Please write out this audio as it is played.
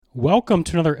Welcome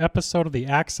to another episode of the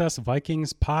Access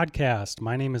Vikings podcast.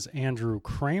 My name is Andrew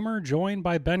Krammer, joined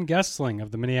by Ben Goessling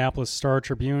of the Minneapolis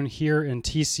Star-Tribune here in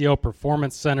TCO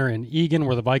Performance Center in Eagan,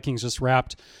 where the Vikings just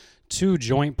wrapped two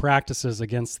joint practices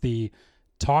against the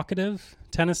talkative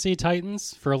Tennessee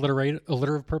Titans for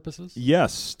alliterative purposes.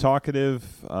 Yes, talkative.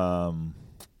 I'm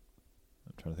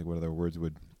trying to think what other words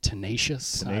would...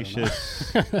 Tenacious.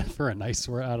 For a nice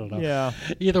word, I don't know. Yeah.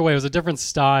 Either way, it was a different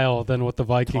style than what the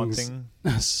Vikings. Taunting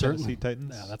certainly. Tennessee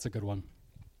Titans. Yeah, that's a good one.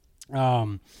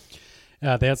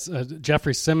 That's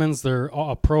Jeffrey Simmons, their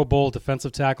Pro Bowl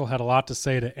defensive tackle, had a lot to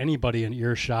say to anybody in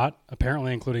earshot,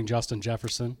 apparently including Justin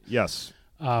Jefferson. Yes.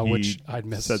 Which I'd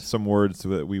miss. Said some words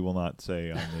that we will not say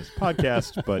on this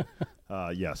podcast, but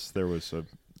yes, there was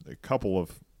a couple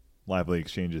of lively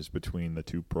exchanges between the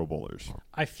two Pro Bowlers.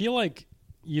 I feel like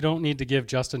you don't need to give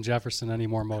Justin Jefferson any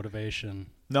more motivation.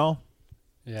 No.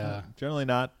 Yeah. Generally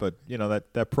not, but you know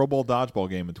that Pro Bowl dodgeball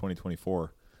game in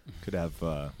 2024 could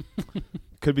have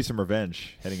could be some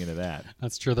revenge heading into that.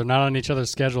 That's true. They're not on each other's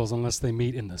schedules unless they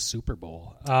meet in the Super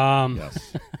Bowl. Yes.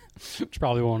 Which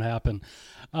probably won't happen.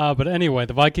 But anyway,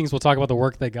 the Vikings, we'll talk about the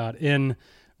work they got in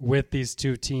with these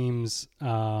two teams.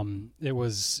 It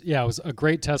was a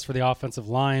great test for the offensive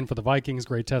line for the Vikings,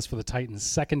 great test for the Titans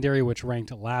secondary, which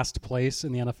ranked last place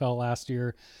in the NFL last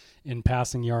year in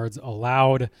passing yards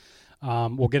allowed.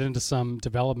 We'll get into some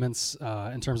developments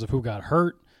in terms of who got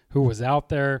hurt, who was out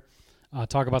there,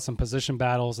 talk about some position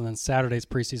battles, and then Saturday's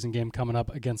preseason game coming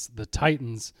up against the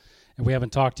Titans. And we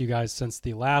haven't talked to you guys since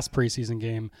the last preseason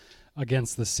game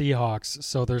against the Seahawks.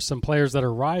 So there's some players that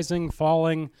are rising,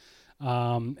 falling,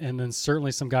 and then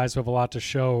certainly some guys who have a lot to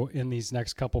show in these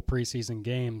next couple preseason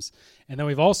games. And then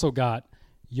we've also got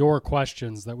your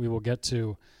questions that we will get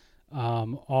to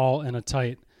all in a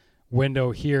tight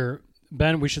window here.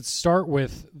 Ben, we should start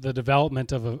with the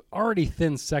development of an already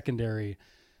thin secondary,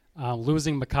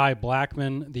 losing Mekhi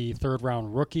Blackmon, the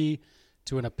third-round rookie,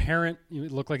 to an apparent,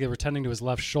 it looked like they were tending to his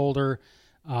left shoulder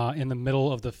in the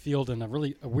middle of the field in a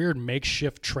weird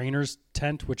makeshift trainer's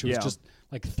tent, which was just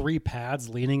like three pads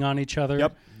leaning on each other.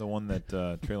 Yep, the one that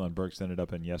Treylon Burks ended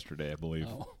up in yesterday, I believe.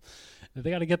 Oh. They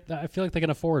got to get. I feel like they can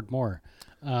afford more.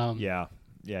 Yeah.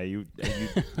 You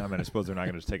I mean, I suppose they're not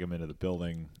going to just take him into the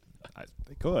building.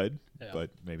 They could, but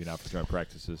maybe not for joint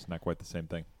practices. Not quite the same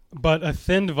thing. But a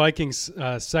thinned Vikings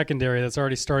secondary that's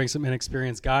already starting some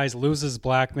inexperienced guys loses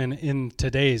Blackmon in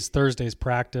Thursday's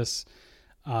practice.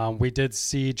 We did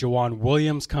see Jawan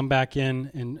Williams come back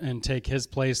in and take his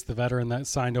place, the veteran that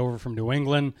signed over from New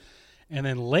England. And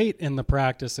then late in the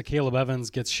practice, Caleb Evans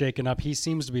gets shaken up. He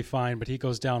seems to be fine, but he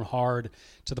goes down hard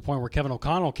to the point where Kevin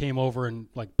O'Connell came over and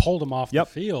pulled him off the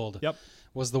field. Yep.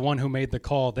 Was the one who made the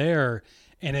call there.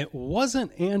 And it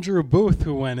wasn't Andrew Booth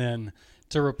who went in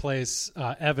to replace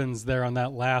Evans there on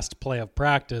that last play of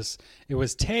practice. It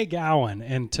was Tay Gowan.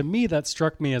 And to me, that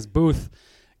struck me as Booth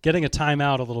getting a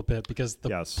timeout a little bit because the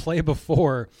play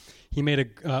before he made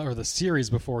the series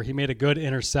before he made a good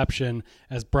interception,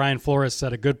 as Brian Flores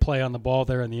said, a good play on the ball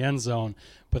there in the end zone.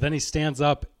 But then he stands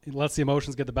up, lets the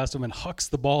emotions get the best of him, and hucks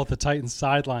the ball at the Titans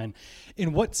sideline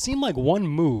in what seemed like one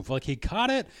move. Like he caught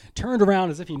it, turned around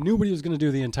as if he knew what he was going to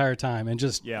do the entire time, and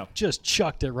just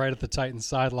chucked it right at the Titans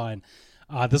sideline.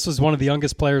 This was one of the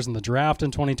youngest players in the draft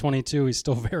in 2022. He's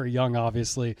still very young,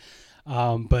 obviously,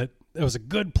 but it was a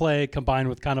good play combined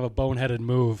with kind of a boneheaded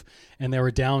move, and they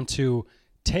were down to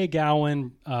Tay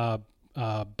Gowan,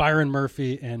 Byron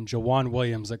Murphy, and Jawan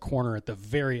Williams at corner at the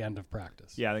very end of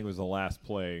practice. Yeah, I think it was the last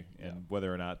play, and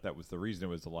whether or not that was the reason it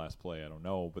was the last play, I don't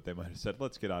know, but they might have said,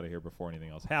 let's get out of here before anything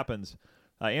else happens.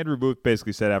 Andrew Booth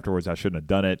basically said afterwards, I shouldn't have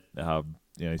done it.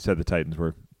 He said the Titans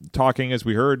were talking, as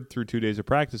we heard, through 2 days of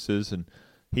practices, and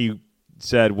he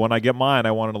said, when I get mine,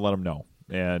 I wanted to let them know.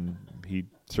 And he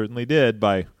certainly did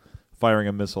by firing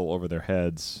a missile over their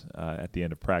heads at the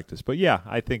end of practice. But, yeah,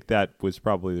 I think that was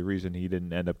probably the reason he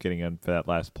didn't end up getting in for that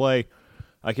last play.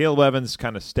 Caleb Evans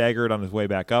kind of staggered on his way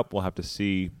back up. We'll have to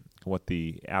see what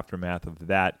the aftermath of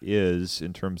that is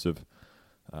in terms of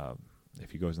if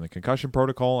he goes in the concussion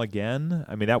protocol again.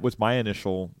 I mean, that was my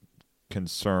initial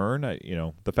concern.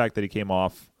 The fact that he came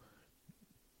off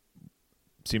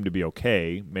seemed to be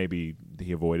okay. Maybe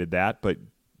he avoided that. But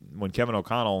when Kevin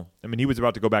O'Connell, he was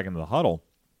about to go back into the huddle,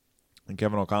 and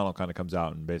Kevin O'Connell kind of comes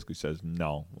out and basically says,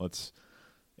 no, let's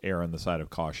err on the side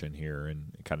of caution here,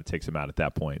 and it kind of takes him out at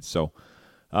that point. So,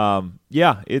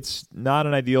 it's not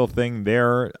an ideal thing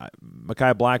there.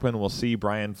 Mekhi Blackmon, we'll see.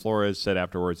 Brian Flores said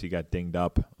afterwards he got dinged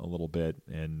up a little bit,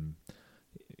 and,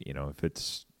 if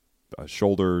it's a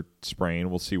shoulder sprain,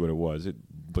 we'll see what it was. It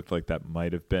looked like that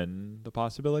might have been the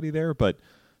possibility there, but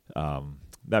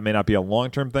that may not be a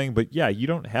long-term thing. But, yeah, you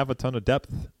don't have a ton of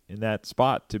depth in that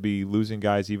spot to be losing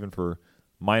guys even for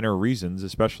minor reasons,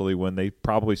 especially when they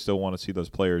probably still want to see those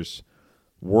players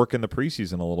work in the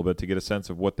preseason a little bit to get a sense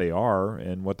of what they are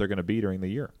and what they're going to be during the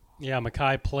year. Yeah,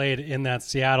 Mekhi played in that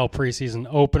Seattle preseason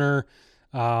opener.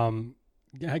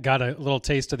 Got a little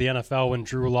taste of the NFL when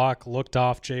Drew Lock looked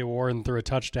off Jay Warren threw a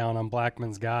touchdown on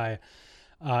Blackman's guy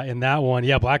in that one.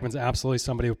 Yeah, Blackman's absolutely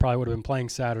somebody who probably would have been playing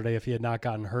Saturday if he had not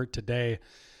gotten hurt today.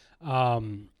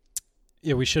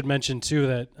 Yeah, we should mention, too,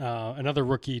 that another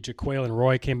rookie, Jaquaylin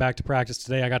Roy, came back to practice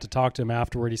today. I got to talk to him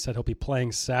afterward. He said he'll be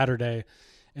playing Saturday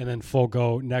and then full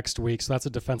go next week. So that's a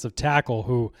defensive tackle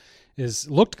who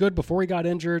looked good before he got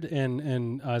injured,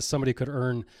 and somebody could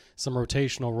earn some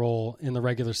rotational role in the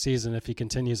regular season if he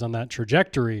continues on that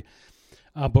trajectory.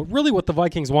 But really what the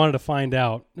Vikings wanted to find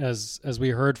out, as we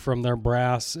heard from their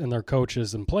brass and their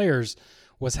coaches and players,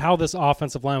 was how this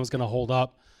offensive line was going to hold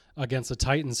up against a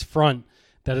Titans front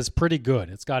that is pretty good.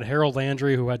 It's got Harold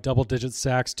Landry, who had double-digit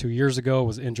sacks 2 years ago,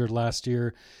 was injured last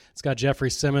year. It's got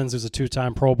Jeffrey Simmons, who's a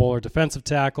two-time Pro Bowler defensive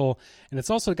tackle. And it's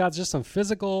also got just some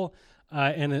physical,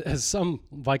 and as some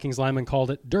Vikings linemen called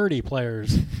it, dirty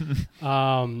players.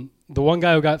 The one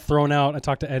guy who got thrown out, I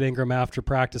talked to Ed Ingram after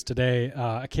practice today.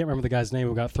 I can't remember the guy's name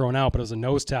who got thrown out, but it was a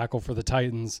nose tackle for the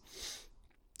Titans.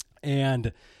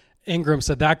 And Ingram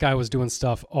said that guy was doing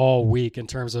stuff all week in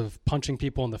terms of punching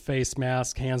people in the face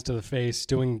mask, hands to the face,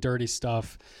 doing dirty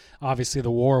stuff. Obviously,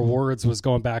 the war of words was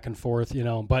going back and forth,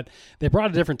 but they brought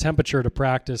a different temperature to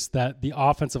practice that the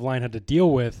offensive line had to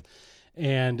deal with.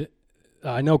 And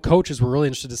I know coaches were really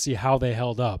interested to see how they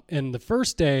held up. And the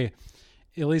first day,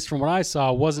 at least from what I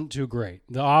saw, wasn't too great.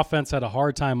 The offense had a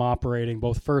hard time operating,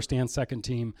 both first and second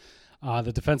team.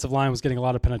 The defensive line was getting a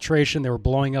lot of penetration. They were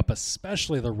blowing up,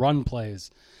 especially the run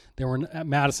plays.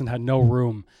 Madison had no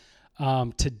room.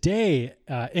 Today,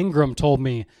 Ingram told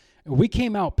me, we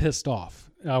came out pissed off.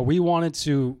 We wanted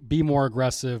to be more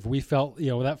aggressive. We felt,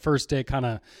 that first day kind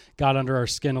of got under our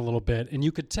skin a little bit. And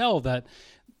you could tell that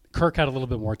Kirk had a little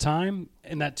bit more time.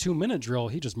 In that 2-minute drill,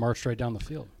 he just marched right down the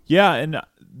field. Yeah, and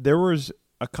there was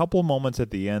a couple moments at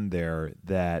the end there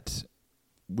that,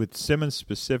 with Simmons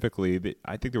specifically,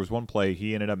 I think there was one play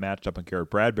he ended up matched up on Garrett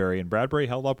Bradbury, and Bradbury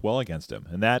held up well against him.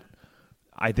 And that,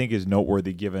 I think, is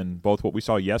noteworthy given both what we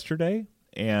saw yesterday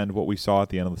and what we saw at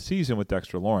the end of the season with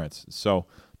Dexter Lawrence. So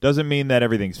doesn't mean that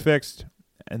everything's fixed,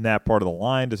 and that part of the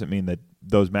line doesn't mean that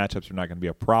those matchups are not going to be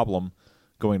a problem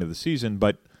going into the season,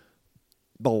 but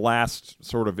the last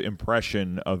sort of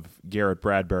impression of Garrett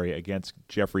Bradbury against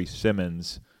Jeffrey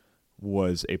Simmons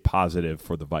was a positive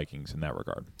for the Vikings in that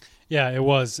regard. Yeah, it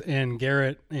was. And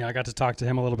Garrett, I got to talk to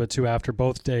him a little bit too after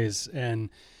both days, and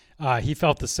he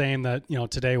felt the same, that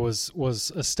today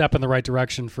was a step in the right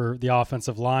direction for the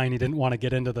offensive line. He didn't want to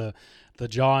get into the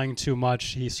jawing too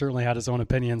much. He certainly had his own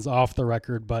opinions off the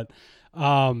record, but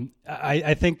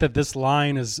I think that this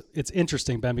line it's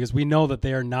interesting, Ben, because we know that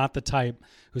they are not the type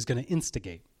who's going to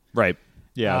instigate. Right.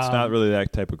 Yeah, it's not really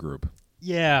that type of group.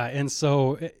 Yeah, and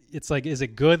so it's like, is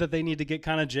it good that they need to get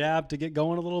kind of jabbed to get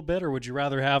going a little bit, or would you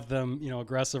rather have them,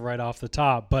 aggressive right off the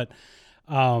top? But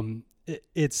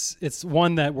it's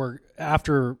one that we're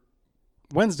after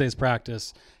Wednesday's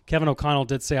practice. Kevin O'Connell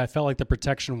did say, I felt like the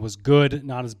protection was good,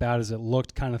 not as bad as it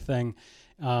looked, kind of thing.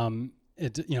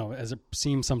 As it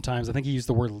seems sometimes. I think he used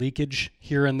the word leakage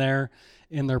here and there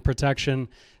in their protection.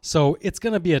 So it's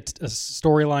going to be a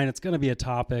storyline. It's going to be a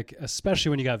topic,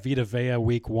 especially when you got Vita Vea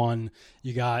week 1.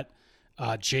 You got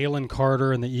Jalen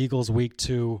Carter and the Eagles week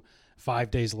 2,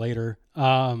 5 days later.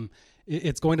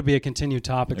 It's going to be a continued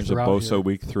topic throughout. There's a Bosa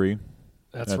week 3.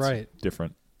 That's right.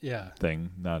 Different thing,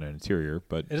 not an interior,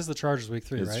 but it is the Chargers week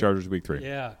 3, right? It's Chargers week 3.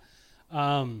 Yeah.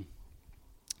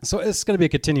 So it's going to be a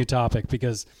continued topic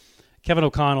because Kevin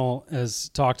O'Connell has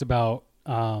talked about,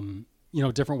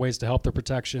 different ways to help their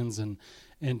protections and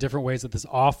different ways that this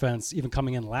offense, even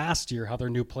coming in last year, how their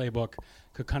new playbook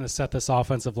could kind of set this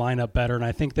offensive line up better. And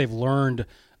I think they've learned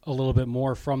a little bit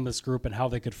more from this group and how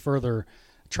they could further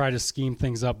try to scheme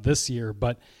things up this year.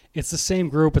 But it's the same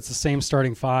group. It's the same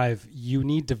starting 5. You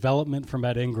need development from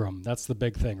Ed Ingram. That's the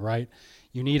big thing, right?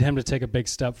 You need him to take a big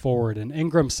step forward. And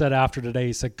Ingram said after today,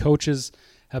 he said, coaches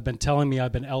have been telling me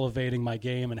I've been elevating my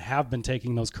game and have been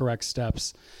taking those correct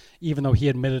steps, even though he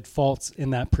admitted faults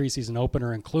in that preseason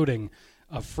opener, including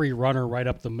a free runner right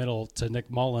up the middle to Nick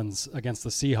Mullins against the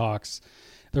Seahawks.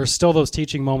 There's still those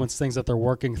teaching moments, things that they're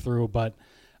working through, but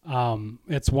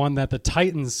it's one that the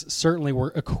Titans certainly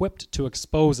were equipped to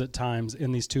expose at times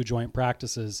in these 2 joint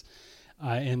practices,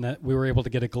 in that we were able to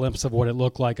get a glimpse of what it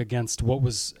looked like against what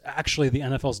was actually the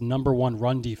NFL's #1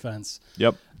 run defense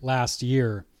last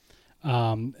year.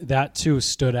 That, too,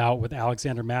 stood out with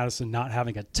Alexander Madison not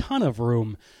having a ton of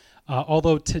room.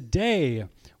 Although today,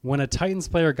 when a Titans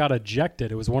player got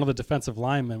ejected, it was one of the defensive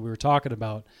linemen we were talking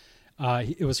about.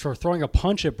 It was for throwing a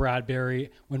punch at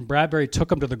Bradbury when Bradbury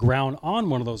took him to the ground on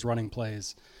one of those running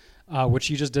plays, which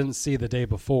you just didn't see the day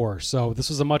before. So this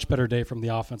was a much better day from the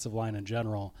offensive line in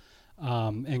general.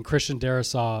 And Christian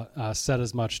Darrisaw said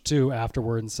as much, too,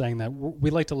 afterward, and saying that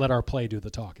we like to let our play do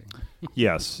the talking.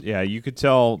 Yes. Yeah, you could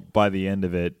tell by the end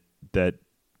of it that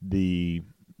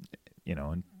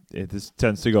this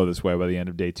tends to go this way by the end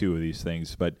of day 2 of these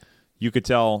things, but you could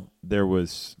tell there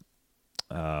was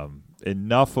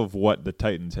enough of what the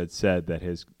Titans had said that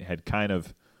had kind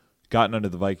of gotten under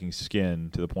the Vikings' skin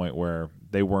to the point where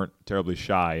they weren't terribly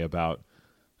shy about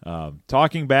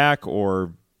talking back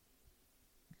or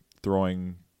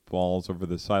throwing balls over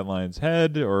the sideline's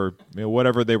head or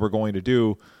whatever they were going to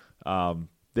do.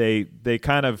 They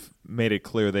kind of made it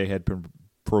clear they had been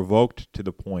provoked to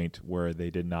the point where they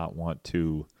did not want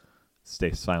to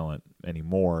stay silent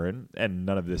anymore, and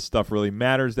none of this stuff really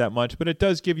matters that much, but it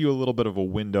does give you a little bit of a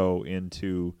window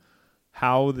into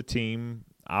how the team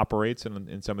operates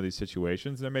in some of these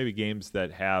situations. There may be games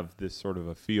that have this sort of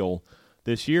a feel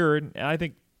this year, and I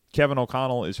think Kevin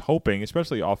O'Connell is hoping,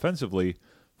 especially offensively,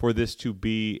 for this to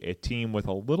be a team with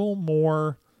a little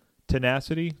more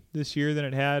tenacity this year than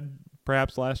it had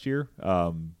perhaps last year.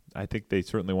 I think they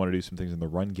certainly want to do some things in the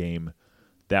run game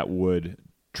that would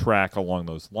track along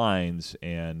those lines,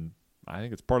 and I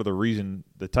think it's part of the reason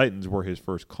the Titans were his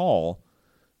first call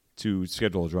to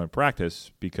schedule a joint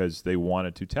practice, because they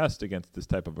wanted to test against this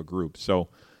type of a group. So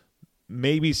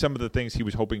maybe some of the things he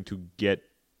was hoping to get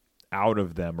out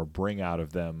of them or bring out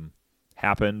of them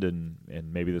happened, and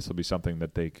maybe this will be something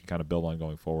that they can kind of build on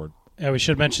going forward. Yeah, we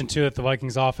should mention, too, that the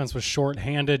Vikings offense was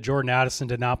shorthanded. Jordan Addison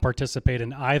did not participate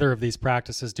in either of these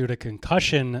practices due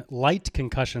to light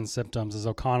concussion symptoms, as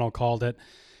O'Connell called it,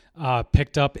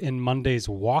 picked up in Monday's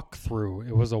walkthrough.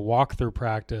 It was a walkthrough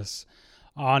practice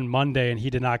on Monday, and he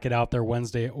did not get out there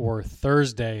Wednesday or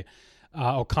Thursday.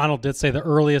 O'Connell did say the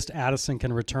earliest Addison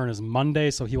can return is Monday,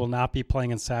 so he will not be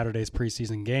playing in Saturday's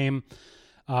preseason game,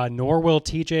 nor will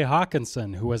T.J.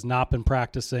 Hawkinson, who has not been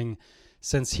practicing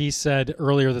since he said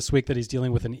earlier this week that he's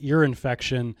dealing with an ear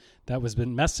infection that has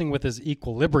been messing with his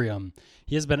equilibrium.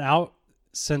 He has been out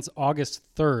since August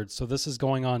 3rd, so this is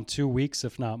going on 2 weeks,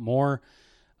 if not more.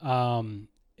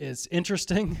 It's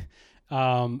interesting.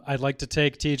 I'd like to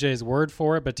take TJ's word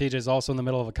for it, but TJ's also in the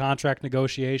middle of a contract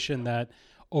negotiation that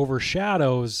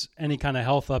overshadows any kind of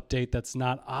health update that's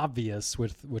not obvious,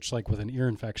 which like with an ear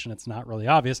infection, it's not really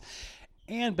obvious.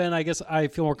 And Ben, I guess I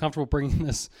feel more comfortable bringing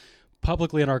this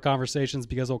publicly in our conversations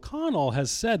because O'Connell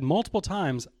has said multiple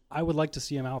times, I would like to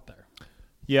see him out there.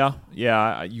 Yeah.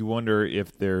 You wonder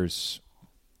if there's,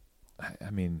 I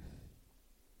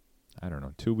don't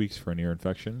know, 2 weeks for an ear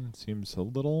infection seems a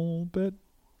little bit.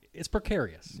 It's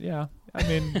precarious. Yeah.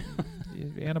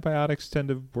 Antibiotics tend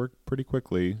to work pretty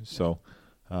quickly. So,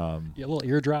 a little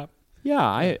eardrop.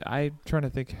 Yeah. I'm trying to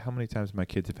think how many times my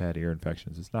kids have had ear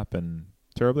infections. It's not been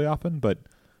terribly often, but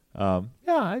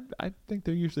I think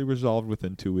they're usually resolved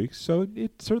within 2 weeks. So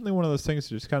it's certainly one of those things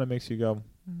that just kind of makes you go,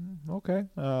 okay,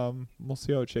 we'll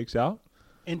see how it shakes out.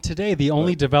 And today, the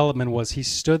only development was he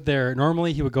stood there.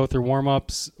 Normally, he would go through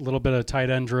warm-ups, a little bit of tight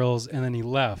end drills, and then he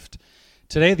left.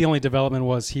 Today, the only development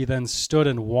was he then stood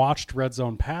and watched red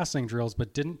zone passing drills,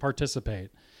 but didn't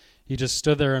participate. He just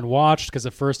stood there and watched because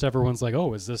at first everyone's like,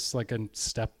 oh, is this like a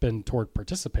step in toward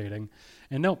participating?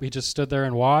 And nope, he just stood there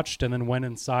and watched and then went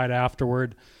inside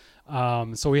afterward.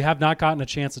 So we have not gotten a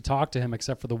chance to talk to him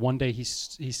except for the one day he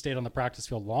stayed on the practice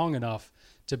field long enough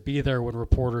to be there when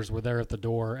reporters were there at the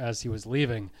door as he was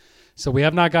leaving. So we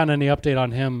have not gotten any update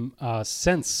on him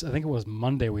since, I think it was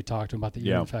Monday we talked to him about the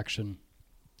ear infection.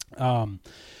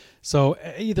 So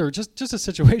either just a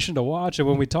situation to watch. And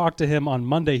when we talked to him on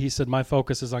Monday, he said, my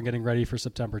focus is on getting ready for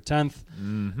September 10th.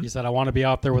 Mm-hmm. He said, I want to be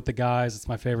out there with the guys. It's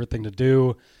my favorite thing to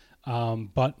do.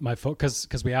 But my focus,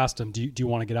 because we asked him, do you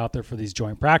want to get out there for these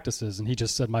joint practices? And he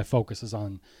just said, my focus is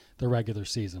on the regular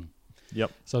season.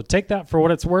 Yep. So take that for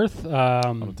what it's worth.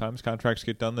 Sometimes contracts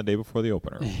get done the day before the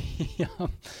opener. Yeah.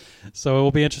 So it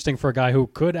will be interesting for a guy who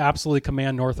could absolutely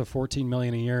command north of $14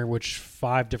 million a year, which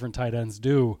 5 different tight ends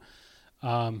do.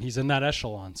 He's in that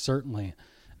echelon, certainly.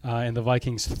 And the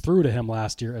Vikings threw to him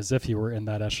last year as if he were in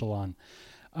that echelon.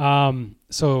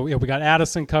 So we got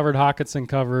Addison covered, Hawkinson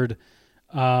covered.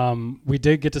 We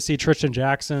did get to see Tristan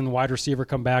Jackson, wide receiver,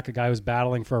 come back, a guy who's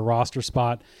battling for a roster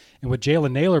spot. And with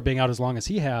Jalen Naylor being out as long as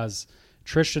he has,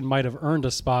 Tristan might have earned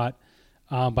a spot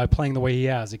by playing the way he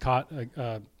has. He caught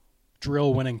a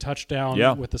drill-winning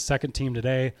touchdown with the second team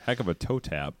today. Heck of a toe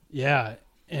tap. Yeah.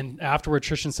 And afterward,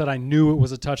 Tristan said, I knew it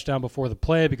was a touchdown before the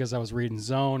play because I was reading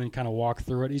zone and kind of walked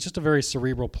through it. He's just a very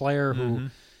cerebral player who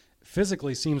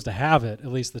physically seems to have it,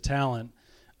 at least the talent,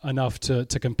 enough to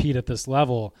compete at this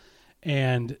level.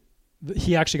 And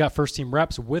he actually got first-team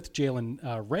reps with Jalen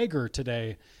Reagor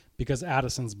today because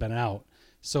Addison's been out.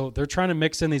 So they're trying to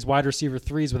mix in these wide receiver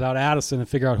threes without Addison and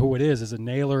figure out who it is. Is it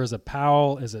Naylor? Is it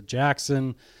Powell? Is it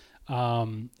Jackson?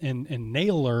 And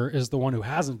Naylor is the one who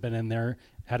hasn't been in there.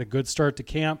 Had a good start to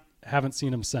camp. Haven't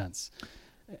seen him since.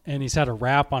 And he's had a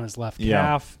wrap on his left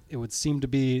calf. It would seem to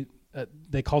be,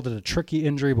 they called it a tricky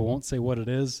injury, but won't say what it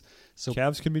is. So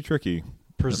calves can be tricky.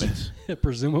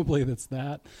 Presumably that's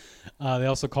that. They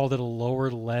also called it a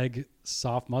lower leg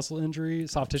soft tissue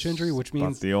injury, which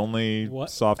means the only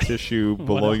soft tissue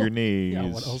below your knee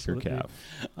is your calf.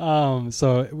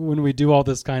 So when we do all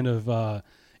this kind of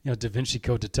Da Vinci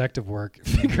Code detective work,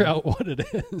 figure out what it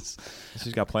is.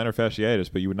 She's got plantar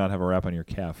fasciitis, but you would not have a wrap on your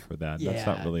calf for that. Yeah. That's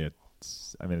not really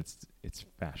it's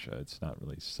fascia. It's not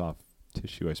really soft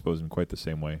tissue, I suppose, in quite the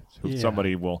same way. So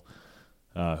somebody will,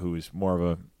 who's more of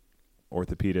a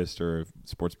orthopedist or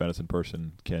sports medicine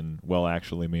person can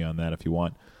actually me on that if you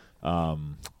want.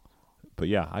 But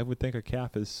yeah, I would think a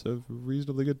calf is a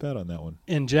reasonably good bet on that one.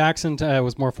 And Jackson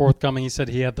was more forthcoming. He said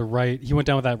he went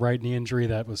down with that right knee injury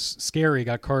that was scary,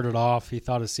 got carted off. He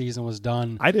thought his season was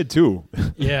done. I did too.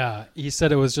 Yeah. He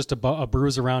said it was just a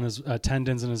bruise around his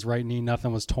tendons in his right knee.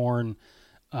 Nothing was torn.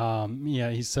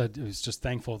 He said he was just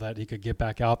thankful that he could get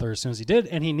back out there as soon as he did.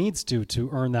 And he needs to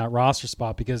earn that roster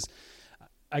spot because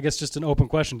I guess just an open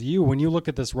question to you. When you look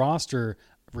at this roster,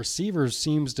 receivers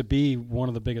seems to be one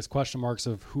of the biggest question marks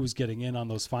of who's getting in on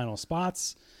those final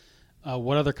spots.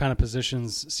 What other kind of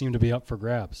positions seem to be up for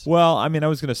grabs? Well, I mean, I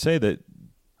was going to say that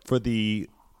for the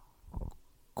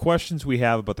questions we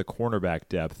have about the cornerback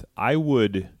depth, I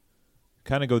would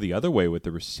kind of go the other way with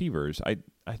the receivers. I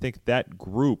think that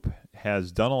group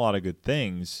has done a lot of good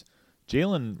things.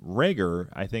 Jalen Reagor,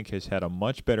 I think, has had a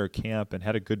much better camp and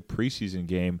had a good preseason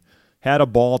game. Had a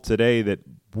ball today that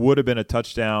would have been a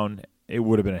touchdown. It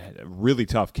would have been a really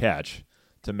tough catch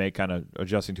to make, kind of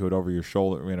adjusting to it over your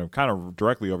shoulder, kind of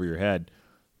directly over your head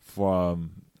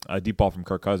from a deep ball from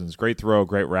Kirk Cousins. Great throw,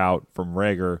 great route from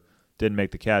Reagor. Didn't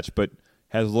make the catch, but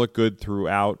has looked good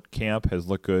throughout camp, has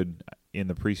looked good in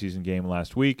the preseason game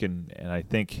last week, and I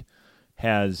think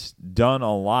has done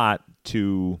a lot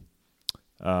to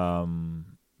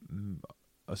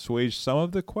assuage some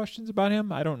of the questions about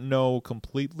him. I don't know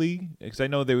completely, because I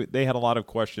know they had a lot of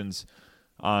questions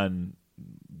on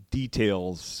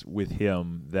details with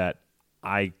him that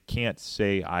I can't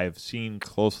say I've seen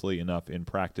closely enough in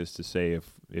practice to say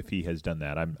if he has done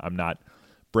that. I'm not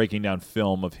breaking down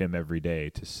film of him every day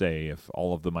to say if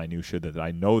all of the minutia that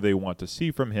I know they want to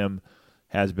see from him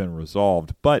has been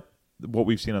resolved. But what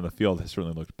we've seen on the field has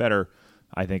certainly looked better.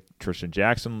 I think Tristan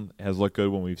Jackson has looked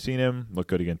good when we've seen him, looked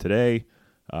good again today.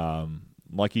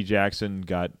 Lucky Jackson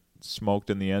got smoked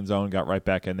in the end zone, got right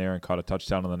back in there and caught a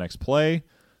touchdown on the next play.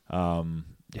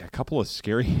 A couple of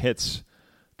scary hits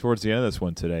towards the end of this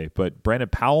one today. But Brandon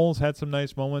Powell's had some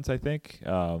nice moments, I think.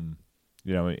 And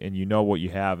you know what you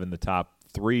have in the top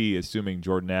three, assuming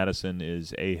Jordan Addison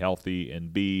is A, healthy,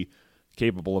 and B,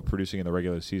 capable of producing in the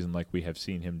regular season like we have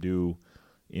seen him do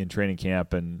in training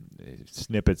camp and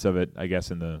snippets of it, I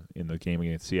guess, in the game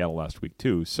against Seattle last week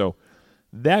too. So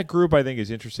that group, I think,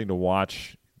 is interesting to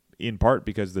watch, in part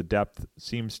because the depth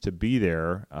seems to be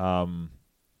there. On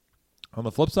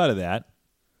the flip side of that,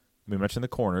 we mentioned the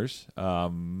corners. I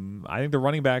think the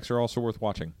running backs are also worth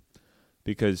watching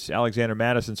because Alexander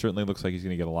Mattison certainly looks like he's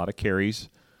going to get a lot of carries.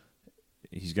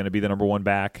 He's going to be the number one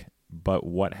back, but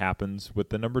what happens with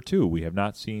the number two? We have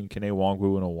not seen Kene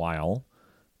Nwangwu in a while,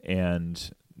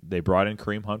 and they brought in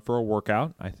Kareem Hunt for a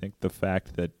workout. I think the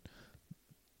fact that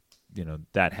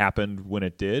that happened when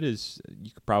it did is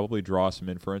you could probably draw some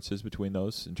inferences between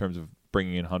those in terms of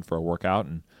bringing in Hunt for a workout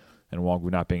and Nwangwu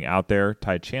not being out there.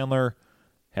 Ty Chandler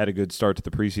had a good start to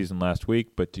the preseason last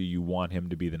week, but do you want him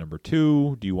to be the number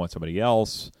two? Do you want somebody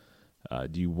else?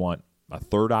 Do you want a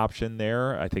third option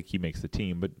there? I think he makes the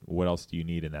team, but what else do you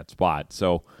need in that spot?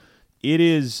 So it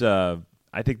is, I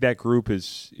think that group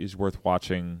is worth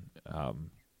watching.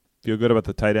 Feel good about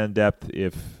the tight end depth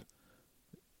if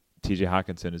TJ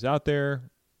Hawkinson is out there.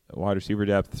 Wide receiver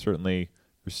depth, certainly.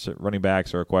 Running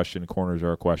backs are a question. Corners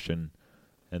are a question.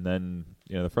 And then,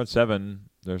 the front seven,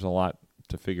 there's a lot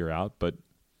to figure out. But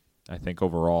I think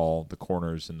overall the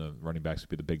corners and the running backs would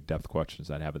be the big depth questions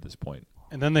I'd have at this point.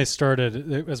 And then they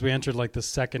started, as we entered the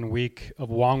second week of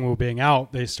Nwangwu being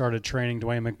out, they started training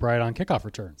Dwayne McBride on kickoff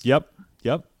returns. Yep.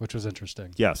 Which was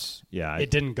interesting. Yes. Yeah. It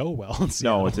didn't go well in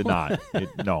Seattle. No, it did not.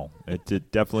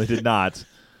 It definitely did not.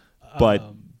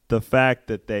 But the fact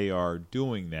that they are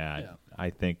doing that, Yeah. I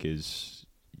think is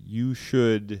you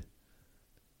should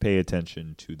pay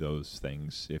attention to those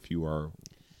things if you are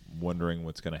wondering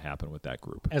what's going to happen with that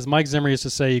group. As Mike Zimmer used to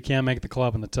say, you can't make the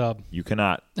club in the tub. You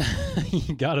cannot.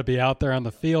 You got to be out there on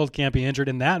the field, can't be injured.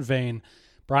 In that vein,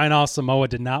 Brian Asamoah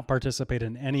did not participate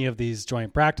in any of these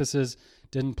joint practices,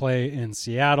 didn't play in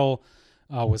Seattle,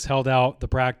 was held out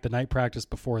the night practice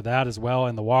before that as well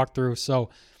and the walkthrough. So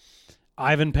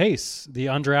Ivan Pace, the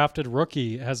undrafted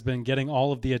rookie, has been getting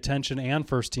all of the attention and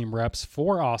first-team reps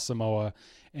for Asamoah.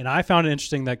 And I found it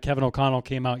interesting that Kevin O'Connell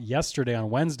came out yesterday on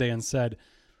Wednesday and said,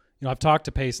 I've talked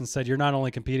to Pace and said, you're not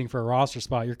only competing for a roster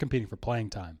spot, you're competing for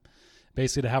playing time,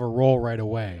 basically to have a role right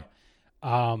away.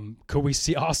 Could we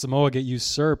see Asamoah get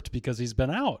usurped because he's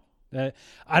been out?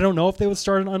 I don't know if they would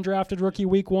start an undrafted rookie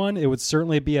week 1. It would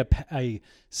certainly be a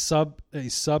sub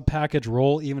package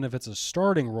role, even if it's a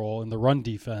starting role in the run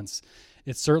defense.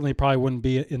 It certainly probably wouldn't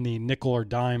be in the nickel or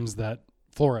dimes that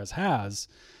Flores has.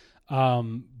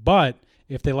 But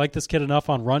if they like this kid enough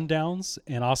on rundowns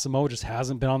and Asamoah just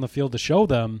hasn't been on the field to show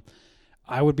them,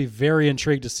 I would be very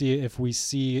intrigued to see if we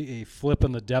see a flip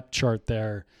in the depth chart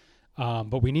there.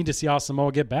 But we need to see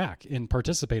Asamoah get back and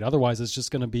participate. Otherwise, it's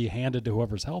just going to be handed to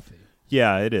whoever's healthy.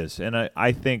 Yeah, it is. And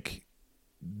I think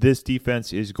this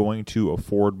defense is going to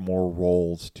afford more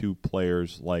roles to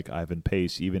players like Ivan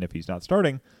Pace, even if he's not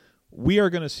starting. We are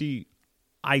going to see,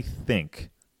 I think,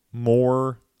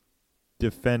 more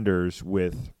defenders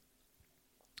with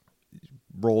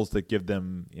roles that give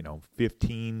them,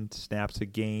 15 snaps a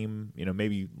game,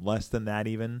 maybe less than that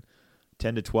even,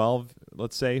 10 to 12,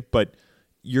 let's say. But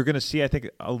you're going to see, I think,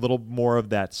 a little more of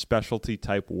that specialty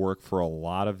type work for a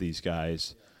lot of these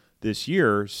guys this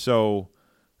year. So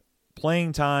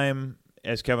playing time,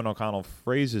 as Kevin O'Connell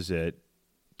phrases it,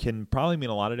 can probably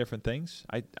mean a lot of different things.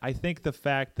 I think the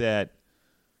fact that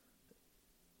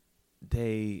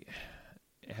they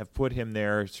have put him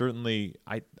there, certainly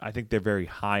I think they're very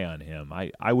high on him.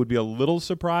 I would be a little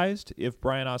surprised if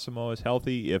Brian Asamoah is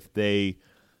healthy, if they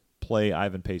play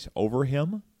Ivan Pace over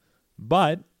him,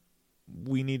 but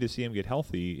we need to see him get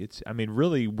healthy.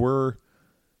 Really, we're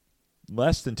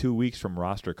less than 2 weeks from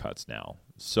roster cuts now.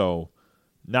 So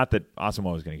not that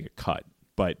Asamoah is going to get cut,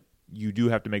 but you do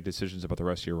have to make decisions about the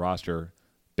rest of your roster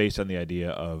based on the idea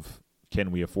of,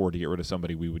 can we afford to get rid of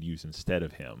somebody we would use instead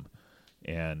of him?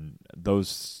 And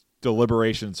those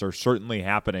deliberations are certainly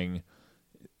happening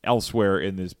elsewhere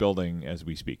in this building as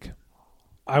we speak.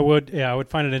 I would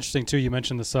find it interesting too. You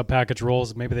mentioned the sub-package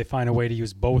roles. Maybe they find a way to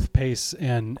use both Pace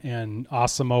and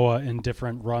Asamoah in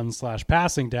different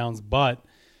run/passing downs, but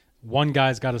one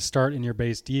guy's got to start in your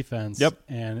base defense. Yep.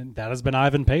 And that has been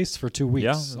Ivan Pace for 2 weeks.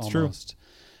 Yeah, that's almost.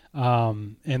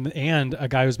 True. And a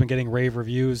guy who's been getting rave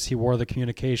reviews. He wore the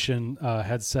communication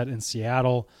headset in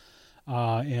Seattle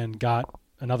and got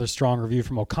another strong review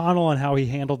from O'Connell on how he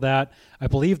handled that. I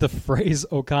believe the phrase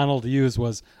O'Connell used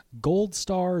was "gold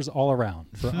stars all around"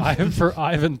 for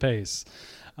Ivan Pace.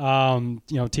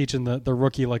 Teaching the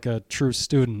rookie like a true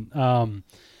student. I thought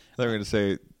we were going to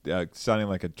say sounding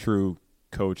like a true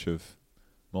coach of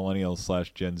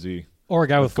millennials/Gen Z. Or a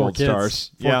guy with gold 4 kids.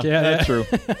 Stars. That's true.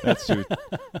 That's true.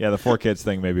 Yeah, the 4 kids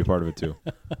thing may be part of it too.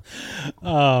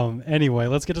 Anyway,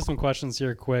 let's get to some questions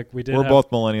here quick. We're both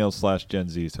millennials/Gen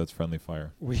Z, so it's friendly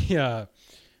fire. We got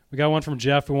one from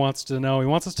Jeff who wants to know. He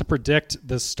wants us to predict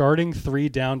the starting 3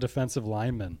 down defensive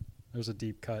linemen. There's a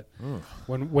deep cut.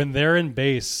 When they're in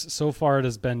base, so far it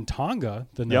has been Tonga,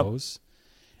 the nose,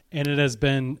 and it has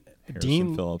been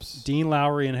Dean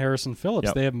Lowry and Harrison Phillips.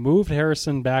 Yep. They have moved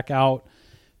Harrison back out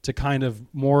to kind of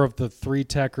more of the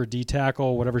 3-tech or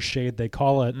D-tackle, whatever shade they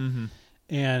call it. Mm-hmm.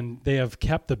 And they have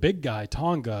kept the big guy,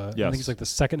 Tonga. Yes. I think he's like the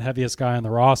second heaviest guy on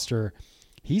the roster.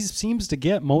 He seems to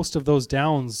get most of those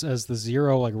downs as the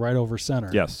 0, like right over center.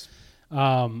 Yes.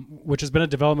 Which has been a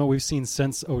development we've seen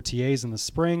since OTAs in the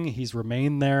spring. He's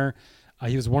remained there.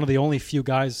 He was one of the only few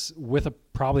guys with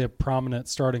probably a prominent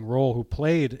starting role who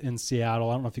played in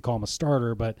Seattle. I don't know if you call him a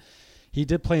starter, but he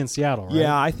did play in Seattle, right?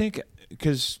 Yeah, I think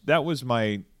because that was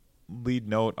my lead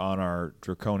note on our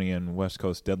draconian West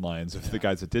Coast deadlines of the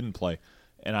guys that didn't play.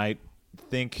 And I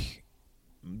think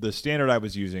the standard I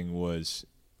was using was,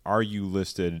 are you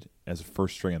listed as a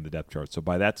first string on the depth chart? So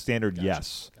by that standard,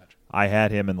 yes. Gotcha. I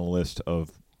had him in the list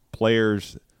of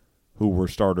players who were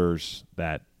starters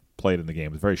that played in the game.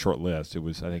 It was a very short list. It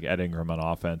was, I think, Ed Ingram on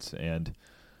offense and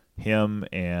him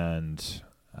and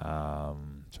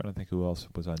trying to think who else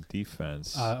was on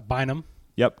defense. Bynum.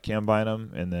 Yep, Cam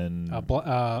Bynum, and then one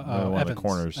of the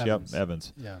corners. Evans. Yep,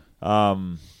 Evans. Yeah.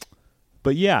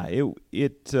 But yeah,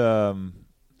 it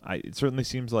certainly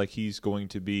seems like he's going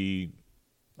to be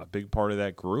a big part of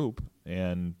that group.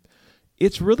 And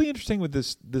it's really interesting with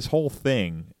this whole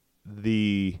thing,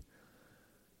 the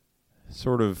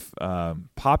sort of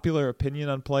popular opinion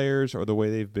on players or the way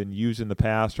they've been used in the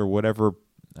past or whatever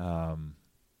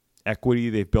equity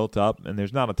they've built up. And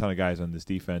there's not a ton of guys on this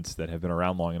defense that have been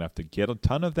around long enough to get a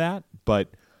ton of that,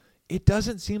 but it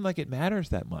doesn't seem like it matters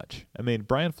that much. I mean,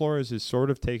 Brian Flores is sort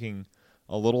of taking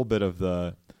a little bit of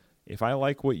the, if I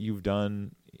like what you've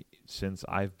done since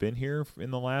I've been here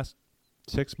in the last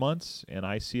 6 months and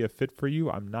I see a fit for you,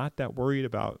 I'm not that worried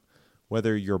about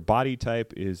whether your body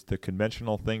type is the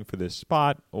conventional thing for this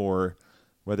spot or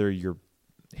whether your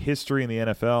history in the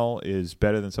NFL is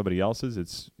better than somebody else's.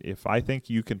 It's if I think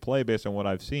you can play based on what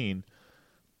I've seen,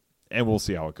 and we'll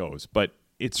see how it goes. But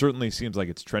it certainly seems like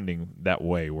it's trending that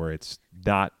way where it's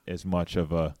not as much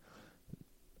of a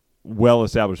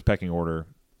well-established pecking order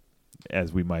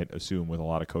as we might assume with a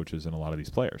lot of coaches and a lot of these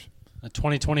players. A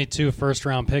 2022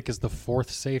 first-round pick is the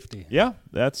fourth safety. Yeah,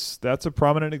 that's a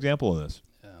prominent example of this.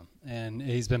 Yeah, and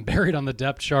he's been buried on the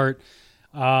depth chart.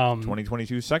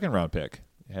 2022 second-round pick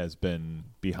has been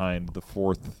behind the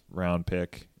fourth-round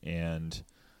pick and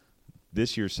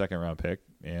this year's second-round pick,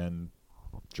 and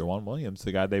Jawan Williams,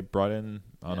 the guy they brought in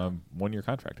on a one-year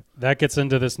contract. That gets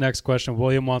into this next question.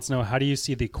 William wants to know, how do you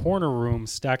see the corner room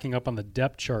stacking up on the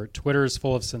depth chart? Twitter is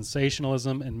full of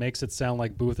sensationalism and makes it sound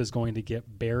like Booth is going to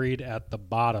get buried at the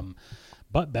bottom.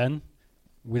 But, Ben,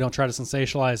 we don't try to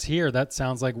sensationalize here. That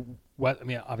sounds like what – I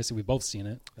mean, obviously we've both seen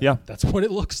it. Yeah. That's what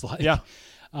it looks like. Yeah.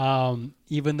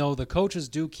 Even though the coaches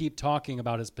do keep talking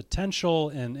about his potential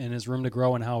and his room to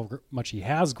grow and how much he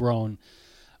has grown –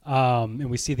 and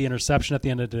we see the interception at the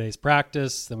end of today's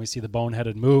practice. Then we see the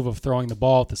boneheaded move of throwing the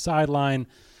ball at the sideline.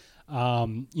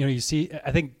 You see,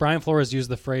 I think Brian Flores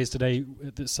used the phrase today,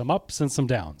 some ups and some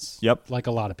downs. Yep. Like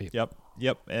a lot of people.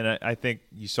 Yep. And I think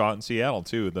you saw it in Seattle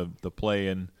too, the play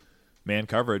in man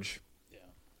coverage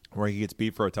where he gets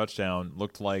beat for a touchdown,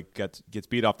 looked like gets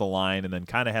beat off the line and then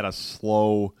kind of had a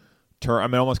slow turn. I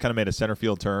mean, almost kind of made a center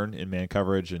field turn in man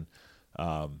coverage and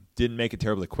didn't make it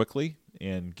terribly quickly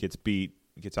and gets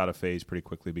out of phase pretty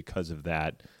quickly because of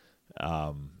that.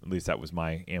 At least that was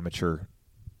my amateur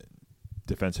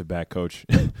defensive back coach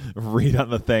read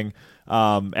on the thing.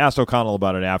 Asked O'Connell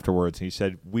about it afterwards. He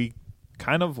said, we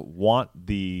kind of want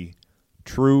the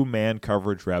true man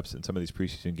coverage reps in some of these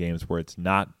preseason games where it's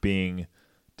not being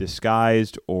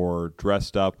disguised or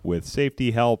dressed up with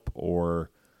safety help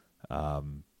or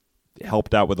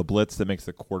helped out with a blitz that makes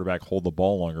the quarterback hold the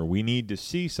ball longer. We need to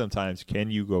see sometimes,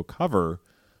 can you go cover?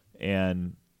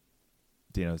 And,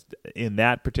 in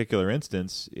that particular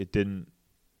instance, it didn't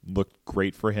look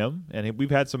great for him. And we've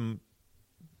had some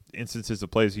instances of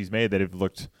plays he's made that have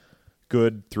looked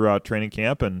good throughout training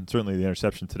camp, and certainly the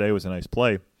interception today was a nice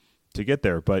play to get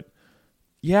there. But,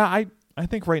 yeah, I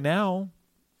think right now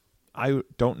I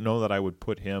don't know that I would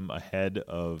put him ahead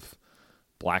of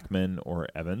Blackman or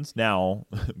Evans. Now,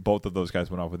 both of those guys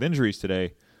went off with injuries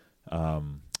today.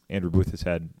 Andrew Booth has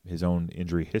had his own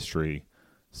injury history.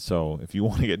 So if you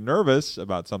want to get nervous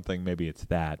about something, maybe it's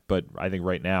that. But I think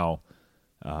right now,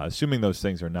 assuming those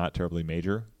things are not terribly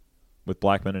major with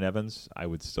Blackman and Evans, I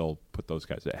would still put those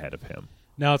guys ahead of him.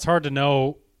 Now, it's hard to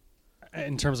know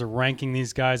in terms of ranking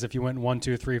these guys if you went 1,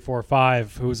 2, 3, 4,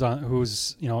 5, who's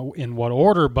in what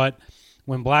order. But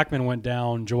when Blackman went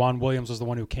down, Jawan Williams was the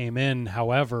one who came in.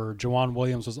 However, Jawan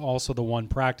Williams was also the one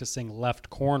practicing left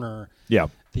corner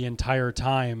the entire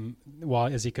time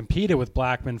as he competed with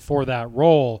Blackman for that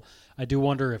role. I do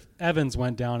wonder if Evans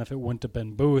went down, if it wouldn't have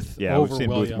been Booth over Williams. Yeah, we've seen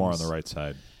Booth more on the right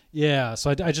side. Yeah,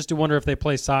 so I just do wonder if they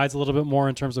play sides a little bit more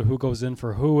in terms of who goes in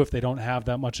for who, if they don't have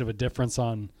that much of a difference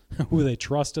on who they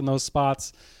trust in those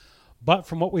spots. But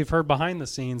from what we've heard behind the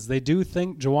scenes, they do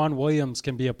think Jawan Williams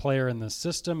can be a player in this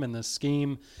system, in this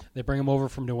scheme. They bring him over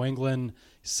from New England,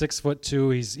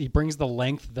 6'2". He brings the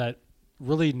length that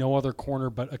really no other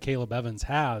corner but a Caleb Evans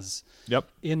has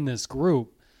in this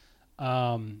group.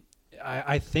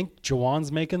 I think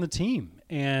Jawan's making the team,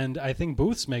 and I think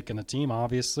Booth's making the team,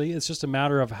 obviously. It's just a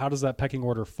matter of how does that pecking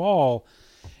order fall.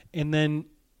 And then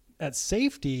at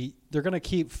safety, they're going to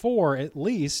keep 4 at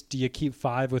least. Do you keep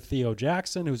 5 with Theo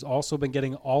Jackson, who's also been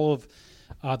getting all of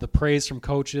the praise from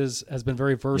coaches, has been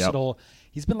very versatile.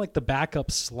 He's been like the backup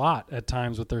slot at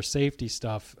times with their safety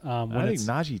stuff. I think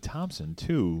Najee Thompson,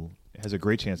 too, has a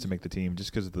great chance to make the team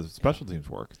just because of the special teams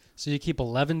work. So you keep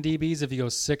 11 DBs if you go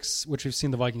 6, which we've seen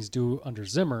the Vikings do under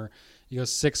Zimmer. You go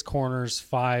 6 corners,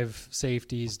 5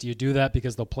 safeties. Do you do that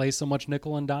because they'll play so much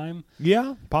nickel and dime?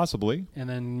 Yeah, possibly. And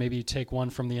then maybe you take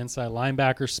one from the inside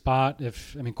linebacker spot.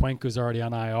 Kwenku's already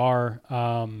on IR.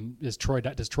 Does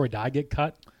Troy Dye get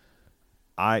cut?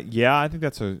 I think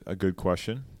that's a good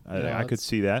question. I could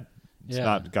see that. It's Yeah.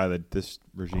 not the guy that this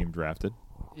regime drafted.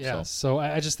 Yeah, so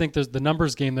I just think there's the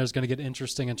numbers game there's going to get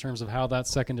interesting in terms of how that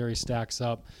secondary stacks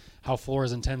up, how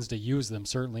Flores intends to use them,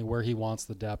 certainly where he wants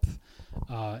the depth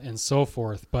and so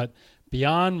forth. But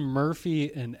beyond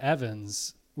Murphy and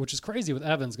Evans, which is crazy with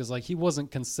Evans because like he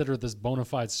wasn't considered this bona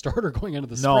fide starter going into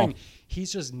the spring.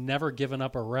 He's just never given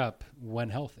up a rep when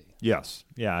healthy. Yes.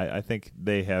 Yeah, I think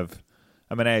they have.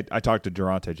 I mean, I talked to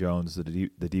Durante Jones, the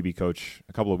DB coach,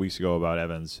 a couple of weeks ago about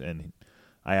Evans, and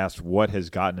I asked what has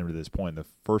gotten him to this point. The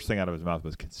first thing out of his mouth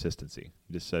was consistency.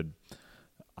 He just said,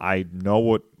 I know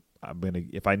what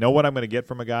if I know what I'm gonna get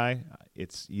from a guy,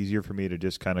 it's easier for me to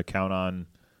just kind of count on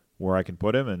where I can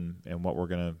put him and what we're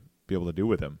gonna be able to do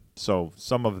with him. So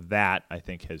some of that I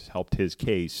think has helped his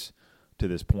case to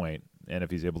this point. And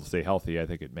if he's able to stay healthy, I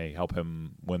think it may help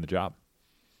him win the job.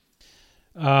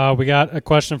 We got a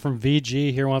question from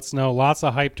VG here. Wants to know, lots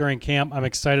of hype during camp. I'm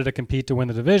excited to compete to win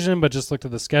the division, but just looked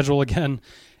at the schedule again.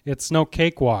 It's no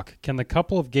cakewalk. Can the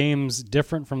couple of games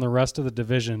different from the rest of the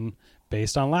division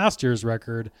based on last year's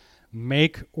record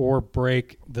make or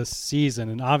break the season?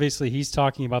 And obviously he's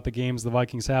talking about the games the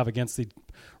Vikings have against the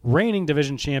reigning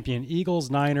division champion Eagles,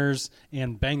 Niners,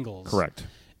 and Bengals. Correct.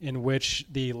 In which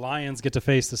the Lions get to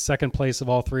face the second place of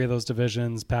all three of those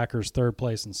divisions, Packers third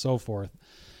place, and so forth.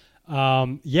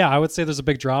 I would say there's a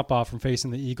big drop-off from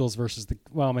facing the Eagles versus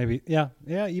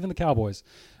even the Cowboys.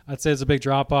 I'd say it's a big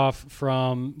drop-off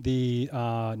from the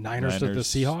Niners to the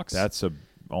Seahawks. That's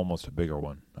almost a bigger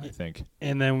one, I think.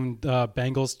 And then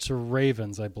Bengals to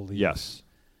Ravens, I believe. Yes.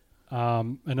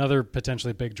 Another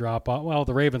potentially big drop-off. Well,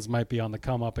 the Ravens might be on the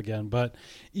come-up again, but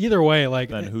either way,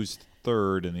 then who's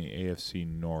third in the AFC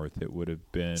North? It would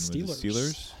have been the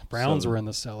Steelers. Browns were in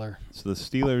the cellar. So the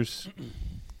Steelers...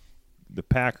 The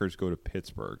Packers go to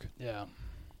Pittsburgh. Yeah.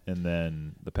 And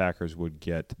then the Packers would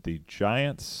get the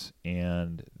Giants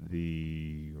and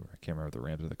I can't remember if the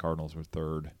Rams or the Cardinals were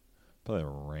third. Probably the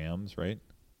Rams, right?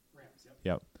 Rams,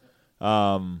 yep.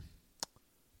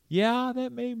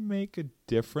 That may make a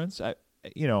difference.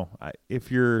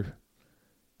 If you're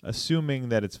assuming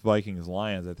that it's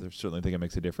Vikings-Lions, I certainly think it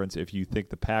makes a difference. If you think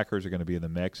the Packers are going to be in the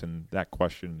mix, and that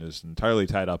question is entirely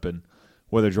tied up in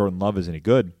whether Jordan Love is any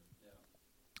good,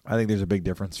 I think there's a big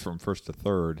difference from first to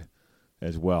third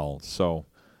as well. So,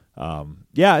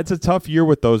 it's a tough year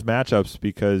with those matchups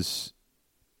because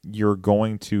you're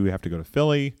going to have to go to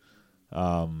Philly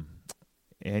and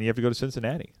you have to go to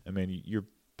Cincinnati. I mean, you're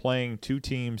playing two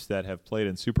teams that have played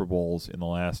in Super Bowls in the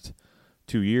last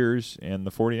 2 years, and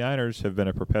the 49ers have been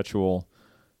a perpetual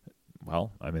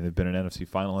they've been an NFC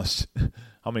finalist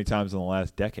how many times in the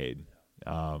last decade,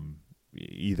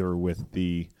 either with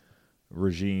the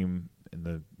regime in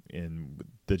the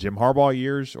Jim Harbaugh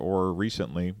years or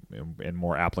recently and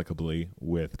more applicably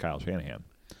with Kyle Shanahan.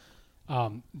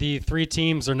 The three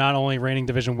teams are not only reigning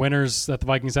division winners that the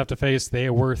Vikings have to face, they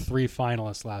were three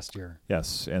finalists last year.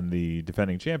 Yes, and the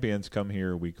defending champions come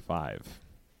here week 5.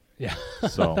 Yeah,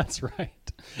 so that's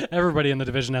right. Everybody in the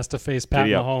division has to face Pat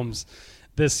Mahomes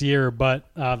this year, but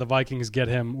the Vikings get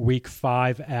him week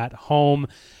 5 at home.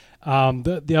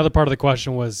 The other part of the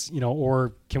question was,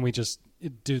 or can we just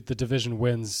do the division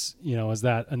wins, is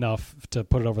that enough to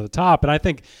put it over the top? And I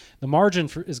think the margin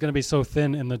is going to be so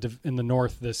thin in the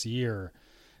North this year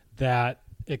that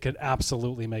it could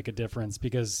absolutely make a difference,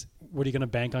 because what are you going to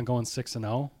bank on going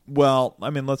 6-0? Well, I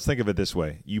mean, let's think of it this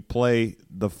way. You play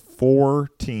the 4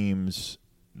 teams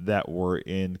that were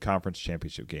in conference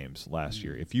championship games last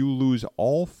year. If you lose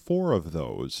all 4 of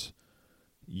those,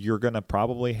 you're going to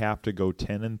probably have to go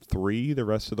 10-3 the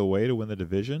rest of the way to win the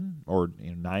division, or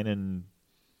 9-4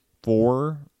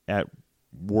 at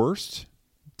worst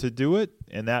to do it.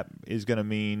 And that is going to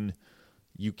mean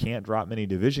you can't drop many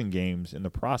division games in the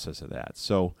process of that.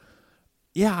 So,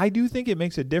 I do think it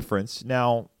makes a difference.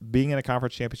 Now, being in a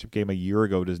conference championship game a year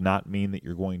ago does not mean that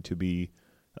you're going to be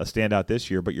a standout this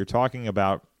year, but you're talking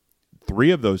about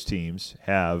 3 of those teams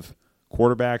have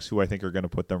quarterbacks who I think are going to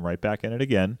put them right back in it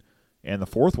again. And the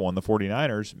 4th one, the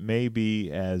 49ers, may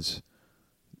be as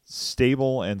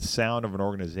stable and sound of an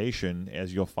organization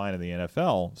as you'll find in the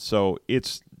NFL. So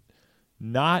it's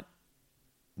not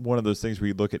one of those things where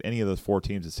you look at any of those 4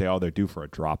 teams and say, they're due for a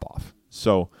drop-off.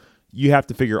 So you have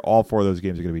to figure all 4 of those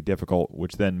games are going to be difficult,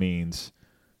 which then means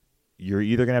you're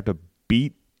either going to have to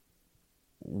beat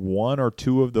 1 or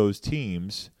 2 of those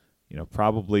teams,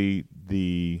 probably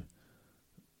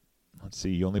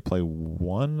you only play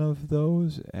 1 of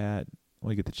those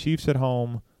you get the Chiefs at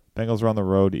home, Bengals are on the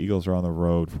road, the Eagles are on the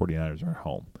road, 49ers are at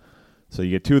home. So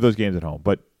you get 2 of those games at home.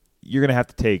 But you're going to have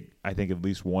to take, I think, at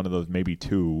least 1 of those, maybe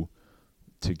 2,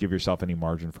 to give yourself any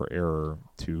margin for error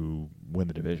to win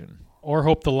the division. Or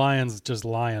hope the Lions just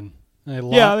lying.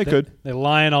 They could. They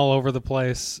lying all over the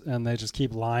place, and they just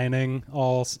keep lioning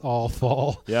all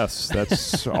fall. Yes,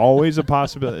 that's always a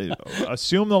possibility.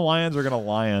 Assume the Lions are going to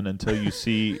lion until you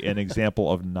see an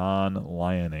example of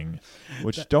non-lioning,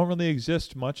 which don't really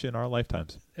exist much in our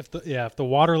lifetimes. If the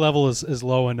water level is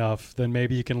low enough, then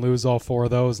maybe you can lose all 4 of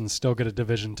those and still get a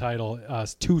division title.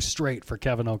 2 straight for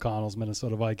Kevin O'Connell's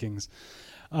Minnesota Vikings.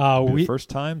 The first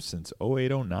time since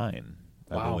 08-09,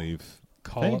 I believe.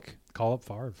 Call up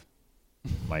Favre.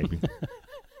 Might be.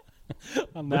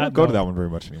 On We that don't go to note- that one very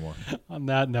much anymore. On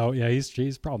that note, yeah,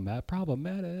 he's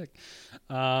problematic.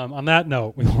 On that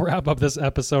note, we will wrap up this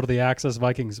episode of the Access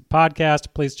Vikings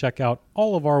podcast. Please check out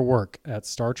all of our work at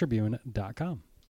StarTribune.com.